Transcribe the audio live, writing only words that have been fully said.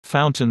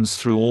Fountains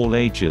through all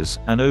ages,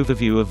 an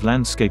overview of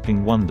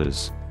landscaping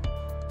wonders.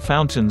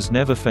 Fountains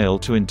never fail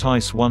to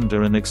entice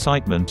wonder and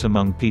excitement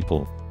among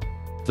people.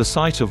 The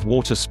sight of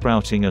water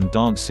sprouting and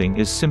dancing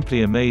is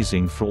simply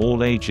amazing for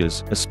all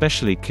ages,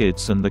 especially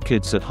kids and the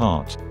kids at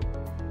heart.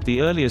 The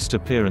earliest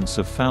appearance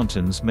of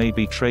fountains may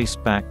be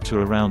traced back to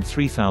around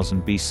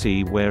 3000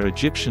 BC, where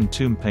Egyptian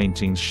tomb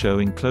paintings show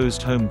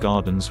enclosed home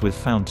gardens with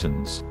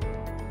fountains.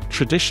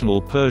 Traditional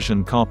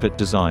Persian carpet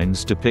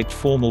designs depict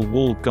formal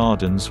walled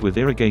gardens with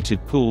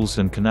irrigated pools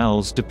and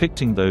canals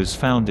depicting those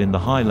found in the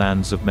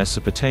highlands of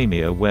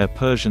Mesopotamia, where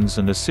Persians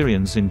and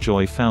Assyrians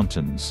enjoy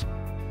fountains.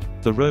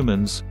 The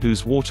Romans,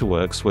 whose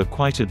waterworks were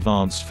quite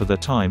advanced for their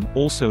time,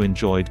 also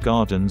enjoyed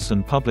gardens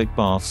and public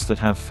baths that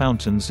have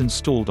fountains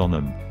installed on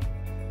them.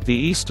 The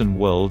Eastern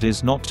world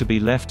is not to be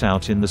left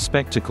out in the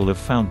spectacle of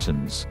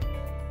fountains.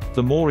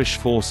 The Moorish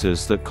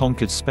forces that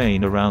conquered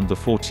Spain around the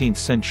 14th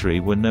century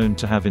were known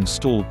to have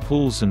installed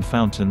pools and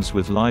fountains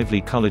with lively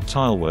colored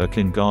tilework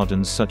in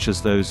gardens such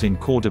as those in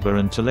Cordoba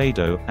and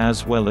Toledo,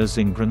 as well as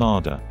in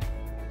Granada.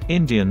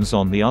 Indians,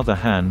 on the other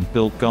hand,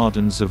 built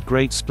gardens of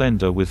great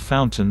splendor with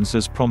fountains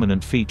as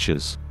prominent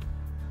features.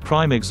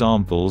 Prime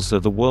examples are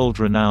the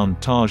world-renowned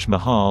Taj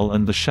Mahal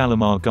and the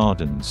Shalimar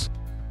Gardens.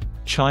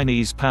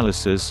 Chinese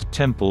palaces,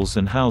 temples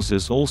and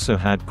houses also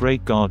had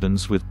great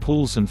gardens with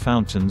pools and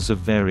fountains of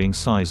varying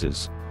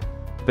sizes.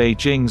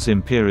 Beijing's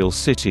Imperial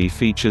City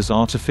features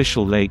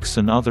artificial lakes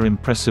and other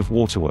impressive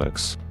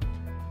waterworks.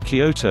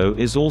 Kyoto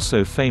is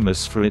also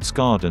famous for its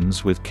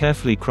gardens with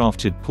carefully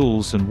crafted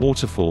pools and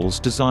waterfalls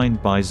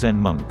designed by Zen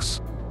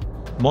monks.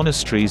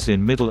 Monasteries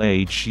in Middle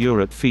Age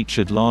Europe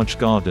featured large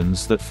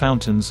gardens that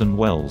fountains and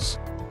wells.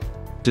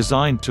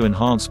 Designed to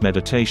enhance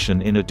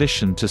meditation in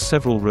addition to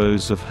several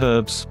rows of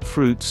herbs,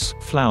 fruits,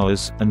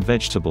 flowers, and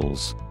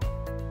vegetables.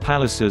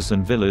 Palaces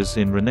and villas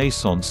in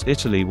Renaissance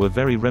Italy were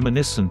very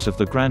reminiscent of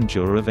the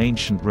grandeur of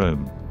ancient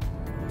Rome.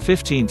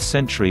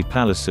 15th-century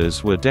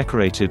palaces were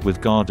decorated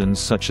with gardens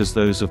such as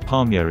those of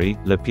Palmieri,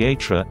 La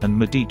Pietra, and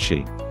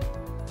Medici.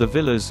 The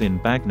villas in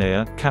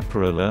Bagnaia,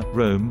 Caprarola,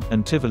 Rome,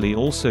 and Tivoli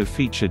also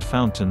featured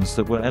fountains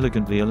that were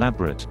elegantly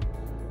elaborate.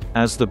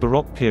 As the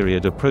Baroque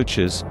period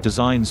approaches,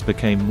 designs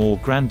became more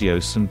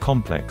grandiose and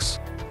complex.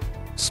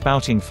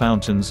 Spouting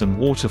fountains and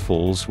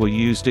waterfalls were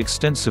used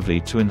extensively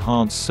to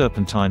enhance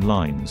serpentine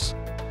lines.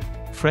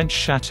 French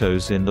chateaux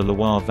in the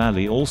Loire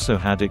Valley also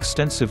had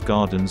extensive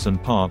gardens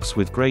and parks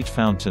with great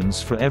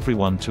fountains for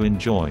everyone to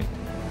enjoy.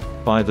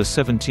 By the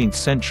 17th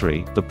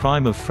century, the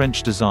prime of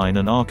French design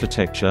and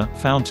architecture,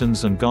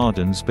 fountains and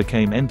gardens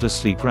became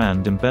endlessly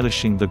grand,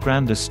 embellishing the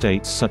grand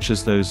estates such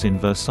as those in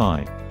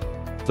Versailles.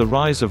 The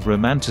rise of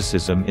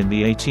Romanticism in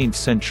the 18th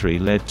century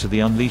led to the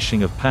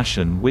unleashing of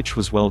passion, which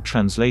was well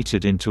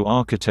translated into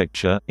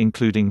architecture,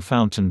 including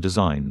fountain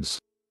designs.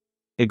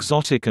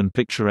 Exotic and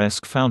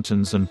picturesque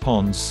fountains and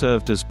ponds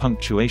served as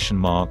punctuation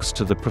marks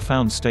to the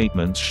profound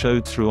statements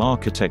showed through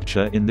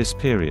architecture in this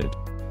period.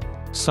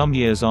 Some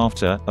years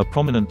after, a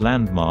prominent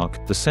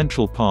landmark, the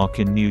Central Park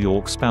in New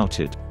York,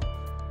 spouted.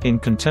 In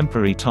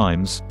contemporary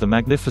times, the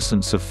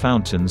magnificence of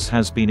fountains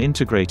has been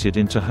integrated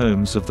into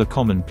homes of the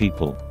common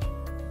people.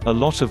 A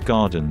lot of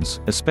gardens,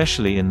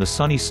 especially in the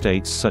sunny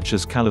states such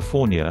as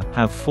California,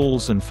 have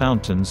falls and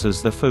fountains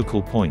as their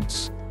focal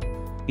points.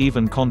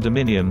 Even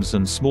condominiums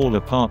and small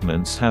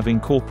apartments have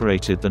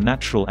incorporated the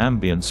natural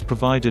ambience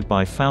provided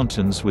by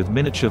fountains with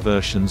miniature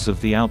versions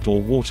of the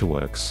outdoor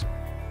waterworks.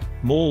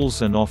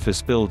 Malls and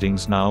office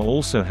buildings now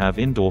also have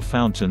indoor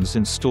fountains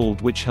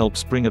installed, which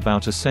helps bring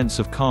about a sense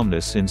of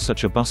calmness in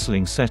such a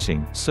bustling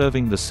setting,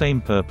 serving the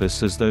same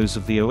purpose as those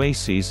of the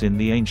oases in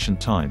the ancient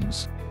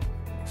times.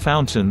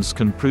 Fountains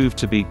can prove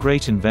to be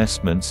great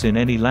investments in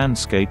any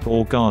landscape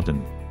or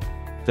garden.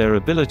 Their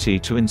ability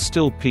to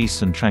instill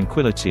peace and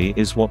tranquility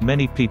is what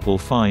many people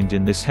find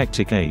in this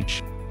hectic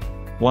age.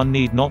 One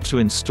need not to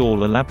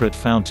install elaborate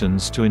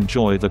fountains to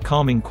enjoy the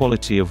calming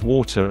quality of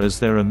water, as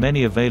there are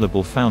many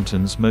available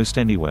fountains most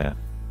anywhere.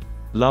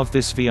 Love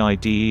this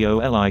video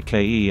like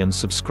and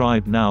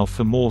subscribe now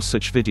for more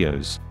such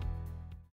videos.